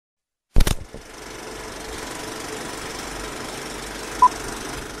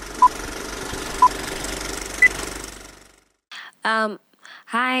Um,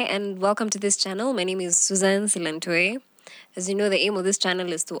 Hi and welcome to this channel. My name is Susan Silentue. As you know, the aim of this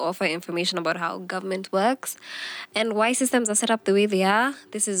channel is to offer information about how government works and why systems are set up the way they are.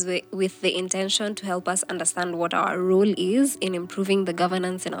 This is with the intention to help us understand what our role is in improving the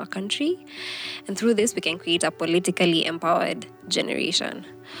governance in our country. And through this, we can create a politically empowered generation.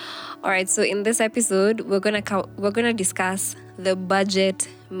 All right, so in this episode, we're gonna discuss the budget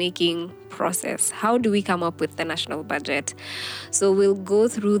making process. How do we come up with the national budget? So we'll go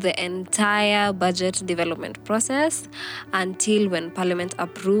through the entire budget development process until when Parliament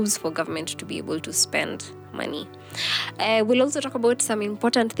approves for government to be able to spend money. We'll also talk about some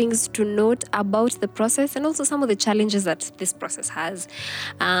important things to note about the process and also some of the challenges that this process has,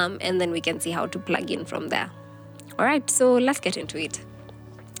 and then we can see how to plug in from there. All right, so let's get into it.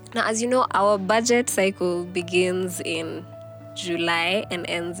 Now, as you know, our budget cycle begins in July and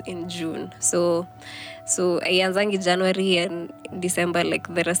ends in June. So ianzangi January and December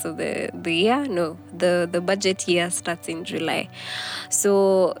like the rest of the year. No, the budget year starts in July.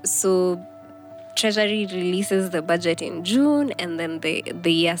 So Treasury releases the budget in June and then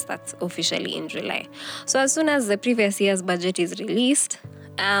the year starts officially in July. So as soon as the previous year's budget is released,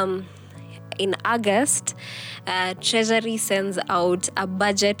 in August, Treasury sends out a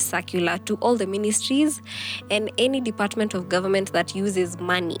budget circular to all the ministries and any department of government that uses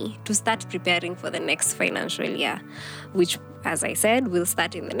money to start preparing for the next financial year, which, as I said, will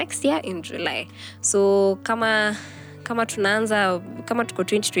start in the next year in July. So kama tuko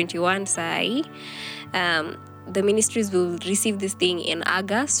 2021 sai, the ministries will receive this thing in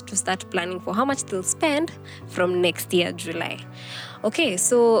August to start planning for how much they'll spend from next year, July. Okay,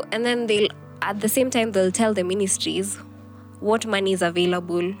 so, and then at the same time, they'll tell the ministries what money is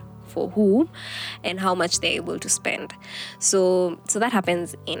available for who and how much they're able to spend. So that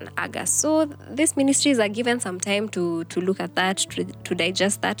happens in August. So these ministries are given some time to look at that, to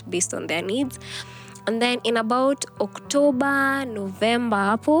digest that based on their needs. And then in about October,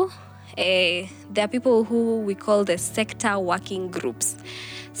 November, there are people who we call the sector working groups.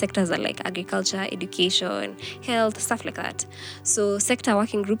 Sectors are like agriculture, education, health, stuff like that. So sector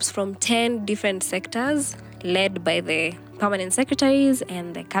working groups from 10 different sectors led by the permanent secretaries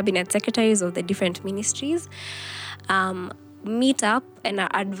and the cabinet secretaries of the different ministries meet up and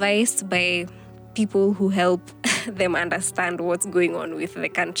are advised by people who help them understand what's going on with the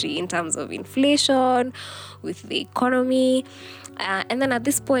country in terms of inflation, with the economy. And then at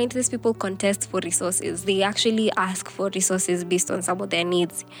this point, these people contest for resources. They actually ask for resources based on some of their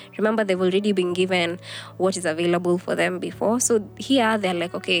needs. Remember, they've already been given what is available for them before. So here they're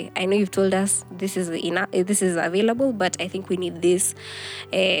like, okay, I know you've told us this is enough, this is available, but I think we need this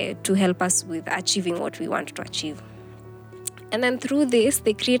to help us with achieving what we want to achieve. And then through this,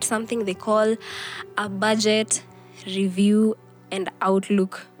 they create something they call a budget review and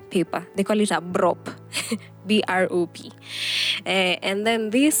outlook paper. They call it a BROP, BROP. And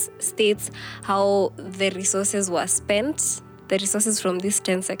then this states how the resources were spent. The resources from these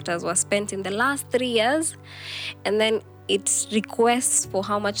 10 sectors were spent in the last 3 years. And then it requests for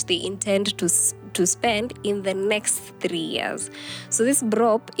how much they intend to spend in the next 3 years. So this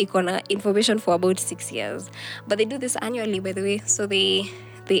BROP icona information for about 6 years. But they do this annually, by the way. So they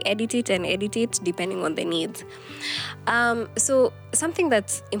edit it depending on the needs. So something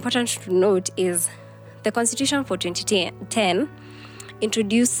that's important to note is the Constitution for 2010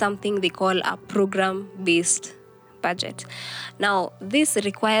 introduced something they call a program-based budget. Now, this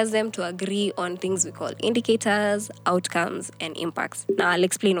requires them to agree on things we call indicators, outcomes, and impacts. Now, I'll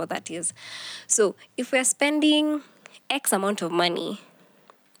explain what that is. So, if we're spending X amount of money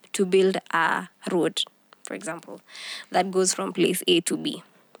to build a road, for example, that goes from place A to B.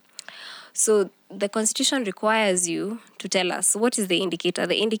 So, the Constitution requires you to tell us what is the indicator.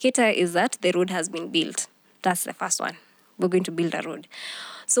 The indicator is that the road has been built. That's the first one. We're going to build a road.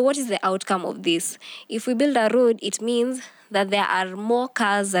 So what is the outcome of this? If we build a road, it means that there are more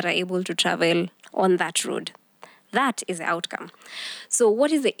cars that are able to travel on that road. That is the outcome. So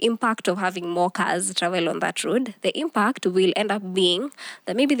what is the impact of having more cars travel on that road? The impact will end up being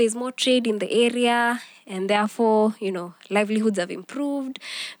that maybe there's more trade in the area and therefore, livelihoods have improved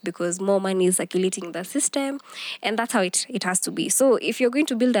because more money is circulating in the system. And that's how it has to be. So if you're going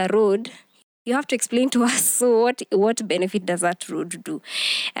to build a road, you have to explain to us, so what benefit does that road do?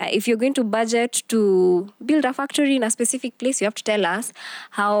 If you're going to budget to build a factory in a specific place, you have to tell us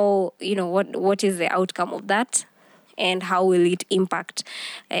how, what is the outcome of that and how will it impact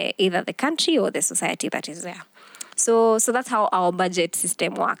either the country or the society that is there. So that's how our budget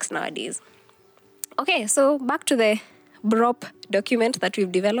system works nowadays. Okay, so back to the BROP document that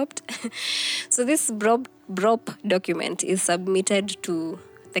we've developed. So this BROP document is submitted to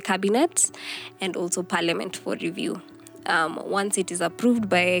the cabinet and also parliament for review. Once it is approved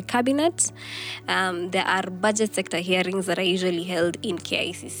by cabinet, there are budget sector hearings that are usually held in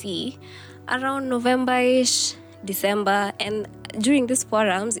KICC around November-ish, December, and during these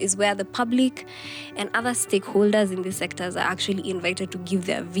forums is where the public and other stakeholders in these sectors are actually invited to give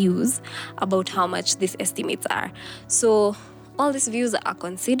their views about how much these estimates are. So all these views are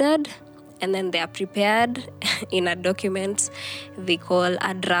considered and then they are prepared in a document they call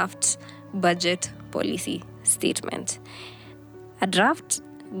a draft budget policy statement. A draft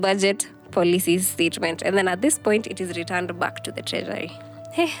budget policy statement. And then at this point, it is returned back to the treasury.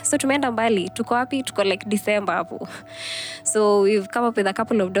 Hey, so tumeenda mbali, tuko wapi? Tuko like December hapo. So we've come up with a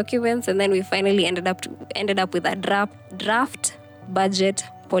couple of documents and then we finally ended up with a draft budget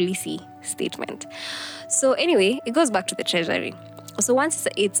policy statement. So anyway, it goes back to the treasury. So once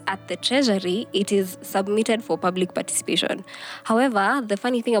it's at the treasury, it is submitted for public participation. However, the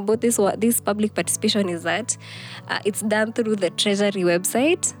funny thing about this public participation is that it's done through the treasury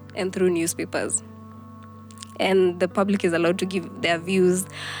website and through newspapers. And the public is allowed to give their views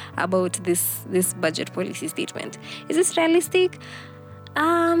about this budget policy statement. Is this realistic?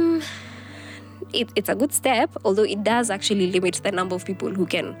 It's a good step, although it does actually limit the number of people who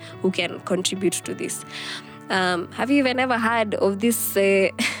can contribute to this. Have you even ever heard of this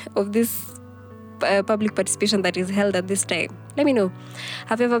public participation that is held at this time? Let me know.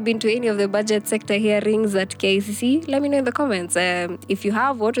 Have you ever been to any of the budget sector hearings at KICC? Let me know in the comments. If you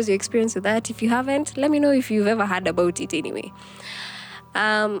have, what was your experience with that? If you haven't, let me know if you've ever heard about it anyway.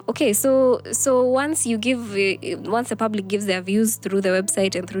 Okay, so once the public gives their views through the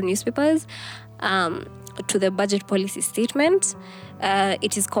website and through newspapers, to the budget policy statement,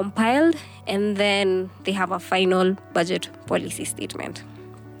 it is compiled and then they have a final budget policy statement.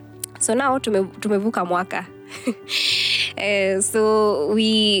 So now tumevuka mwaka. So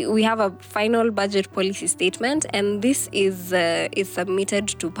we have a final budget policy statement and this is submitted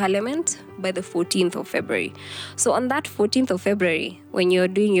to parliament by the 14th of February. So on that 14th of February, when you're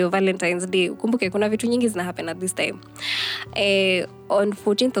doing your Valentine's Day, kumbuke kuna vitu nyingi zina happen at this time. On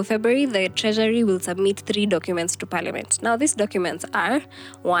 14th of February, the Treasury will submit 3 documents to Parliament. Now, these documents are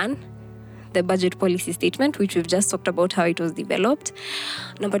 1, the budget policy statement, which we've just talked about how it was developed.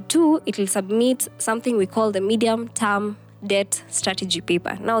 Number 2, it will submit something we call the medium-term debt strategy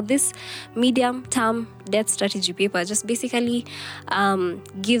paper. Now, this medium-term debt strategy paper just basically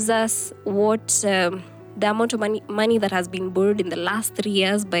gives us what the amount of money that has been borrowed in the last 3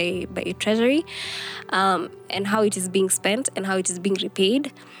 years by Treasury, and how it is being spent and how it is being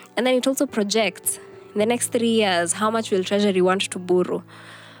repaid. And then it also projects in the next 3 years how much will Treasury want to borrow.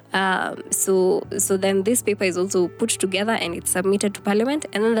 So then this paper is also put together and it's submitted to Parliament.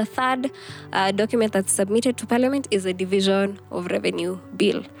 And then the third document that's submitted to Parliament is a Division of Revenue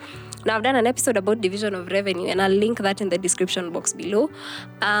Bill. Now, I've done an episode about Division of Revenue and I'll link that in the description box below.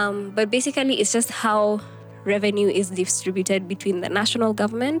 But basically, it's just how revenue is distributed between the national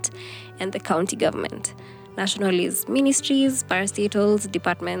government and the county government. National is ministries, parastatals,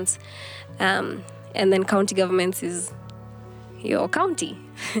 departments, and then county governments is your county,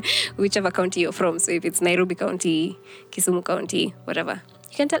 whichever county you're from. So if it's Nairobi County, Kisumu County, whatever.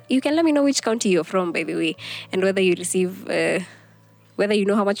 You can let me know which county you're from, by the way, and whether you receive, whether you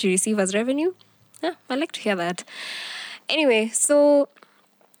know how much you receive as revenue. Yeah, I'd like to hear that. Anyway, so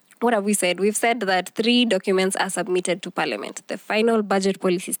what have we said? We've said that 3 documents are submitted to Parliament: the final budget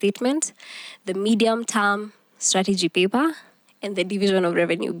policy statement, the medium-term strategy paper, and the Division of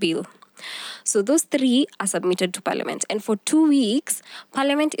Revenue Bill. So those 3 are submitted to Parliament. And for 2 weeks,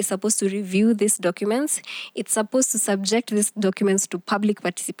 Parliament is supposed to review these documents. It's supposed to subject these documents to public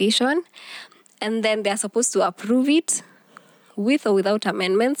participation. And then they're supposed to approve it with or without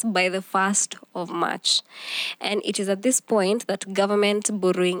amendments by the 1st of March. And it is at this point that government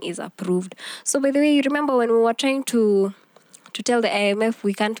borrowing is approved. So by the way, you remember when we were trying to tell the IMF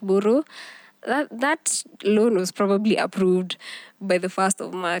we can't borrow, that loan was probably approved by the 1st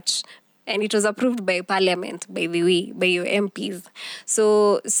of March. And it was approved by Parliament, by the way, by your MPs.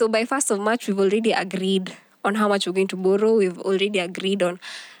 So by 1st of March, we've already agreed on how much we're going to borrow. We've already agreed on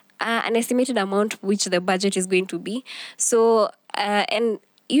an estimated amount which the budget is going to be. So, and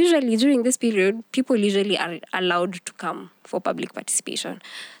usually during this period, people usually are allowed to come for public participation.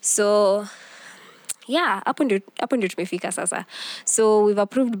 So, yeah, hapo ndio tumefika sasa. So we've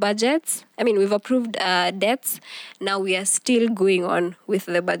approved budgets. We've approved debts. Now we are still going on with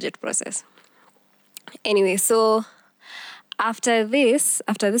the budget process. Anyway, so After this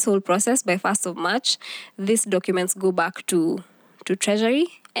whole process, by 1st of March, these documents go back to Treasury,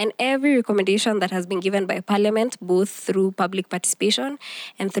 and every recommendation that has been given by Parliament, both through public participation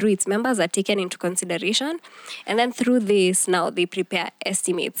and through its members, are taken into consideration. And then through this, now they prepare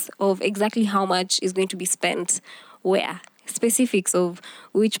estimates of exactly how much is going to be spent where, specifics of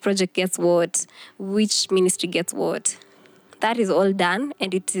which project gets what, which ministry gets what. That is all done,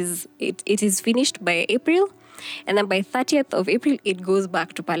 and it is finished by April. And then by 30th of April, it goes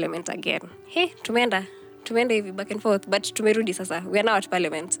back to Parliament again. Hey, tumeenda hivi back and forth, but tumerudi sasa. We are now at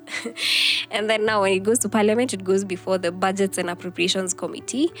Parliament. And then now when it goes to Parliament, it goes before the Budgets and Appropriations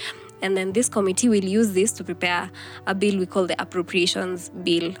Committee. And then this committee will use this to prepare a bill we call the Appropriations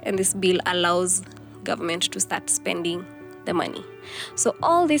Bill. And this bill allows government to start spending the money. So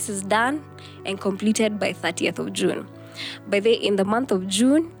all this is done and completed by 30th of June. In the month of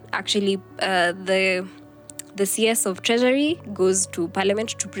June, actually, the CS of Treasury goes to Parliament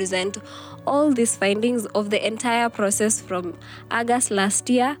to present all these findings of the entire process from August last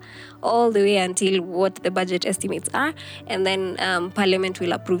year all the way until what the budget estimates are, and then Parliament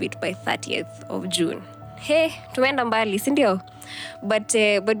will approve it by 30th of June. Hey, tumeenda mbali, si ndio? But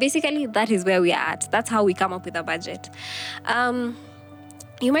basically that is where we are at. That's how we come up with a budget.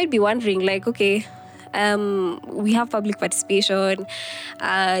 You might be wondering, like, okay, we have public participation.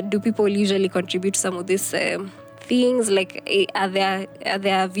 Do people usually contribute to some of these things? Like, are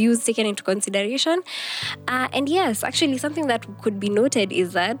their views taken into consideration? And yes, actually, something that could be noted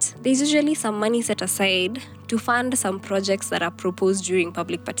is that there's usually some money set aside to fund some projects that are proposed during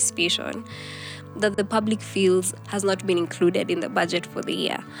public participation that the public feels has not been included in the budget for the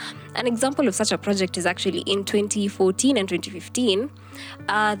year. An example of such a project is actually in 2014 and 2015,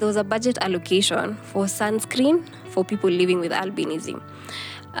 there was a budget allocation for sunscreen for people living with albinism.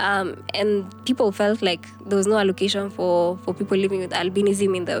 And people felt like there was no allocation for people living with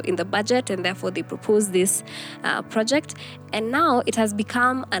albinism in the budget, and therefore they proposed this project. And now it has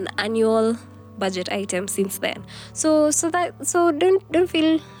become an annual budget item since then. So don't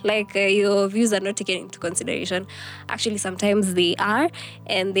feel like your views are not taken into consideration. Actually, sometimes they are,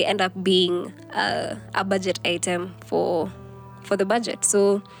 and they end up being a budget item for the budget.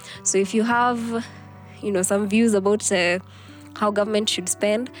 So if you have some views about how government should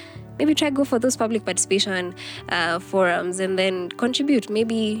spend, maybe try go for those public participation forums and then contribute.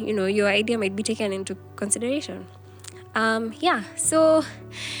 Maybe your idea might be taken into consideration.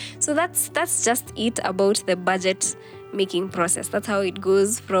 So that's just it about the budget making process. That's how it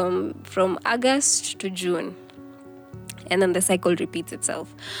goes from August to June, and then the cycle repeats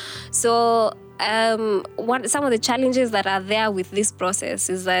itself. So some of the challenges that are there with this process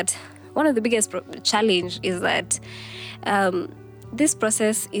is that one of the biggest challenge is that this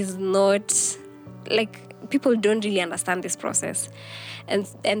process is not, like, people don't really understand this process, and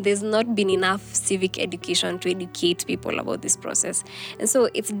there's not been enough civic education to educate people about this process. And so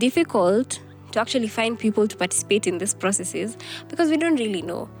it's difficult to actually find people to participate in these processes because we don't really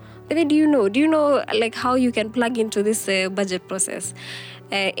know. But then do you know like how you can plug into this budget process?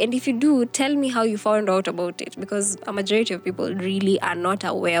 And if you do, tell me how you found out about it, because a majority of people really are not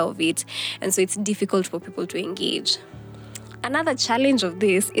aware of it, and so it's difficult for people to engage. Another challenge of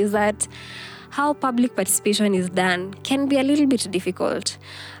this is that how public participation is done can be a little bit difficult.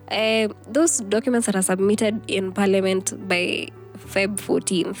 Those documents that are submitted in Parliament by Feb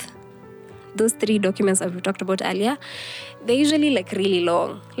 14th, those 3 documents that we talked about earlier, they're usually like really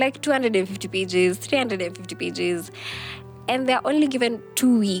long, like 250 pages, 350 pages. And they're only given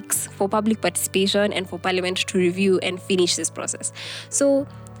 2 weeks for public participation and for Parliament to review and finish this process. So,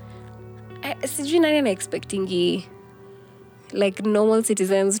 sijui nani ana expecting like normal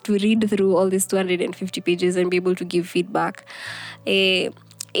citizens to read through all these 250 pages and be able to give feedback. It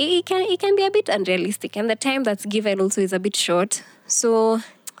can be a bit unrealistic, and the time that's given also is a bit short. So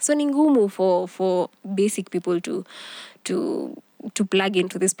ni ngumu for basic people to plug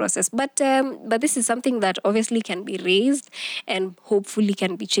into this process. But this is something that obviously can be raised and hopefully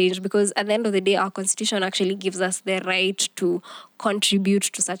can be changed, because at the end of the day, our constitution actually gives us the right to contribute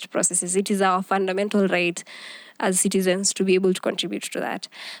to such processes. It is our fundamental right as citizens to be able to contribute to that.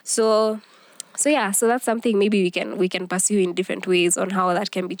 So that's something maybe we can pursue in different ways on how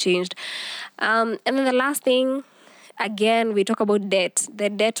that can be changed. And then the last thing, again, we talk about debt. The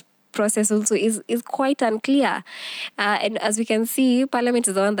debt process also is quite unclear. And as we can see, Parliament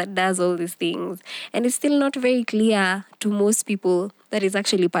is the one that does all these things. And it's still not very clear to most people that it's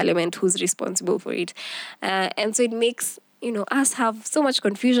actually Parliament who's responsible for it. And so it makes us have so much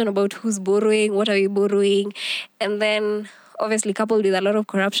confusion about who's borrowing, what are we borrowing, and then obviously coupled with a lot of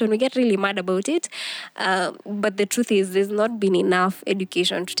corruption, we get really mad about it. But the truth is, there's not been enough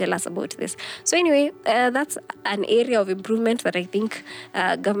education to tell us about this. So anyway, that's an area of improvement that I think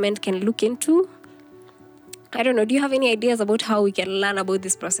government can look into. I don't know, do you have any ideas about how we can learn about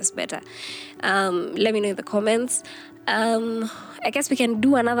this process better? Let me know in the comments. I guess we can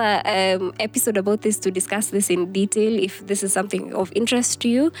do another episode about this to discuss this in detail if this is something of interest to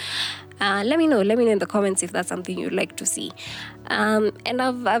you. Let me know in the comments if that's something you'd like to see. And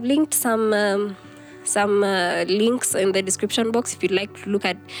I've linked some links in the description box if you'd like to look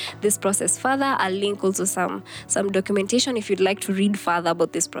at this process further. I'll link also some documentation if you'd like to read further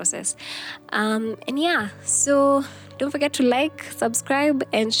about this process. And yeah, so don't forget to like, subscribe,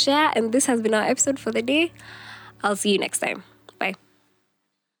 and share. And this has been our episode for the day. I'll see you next time.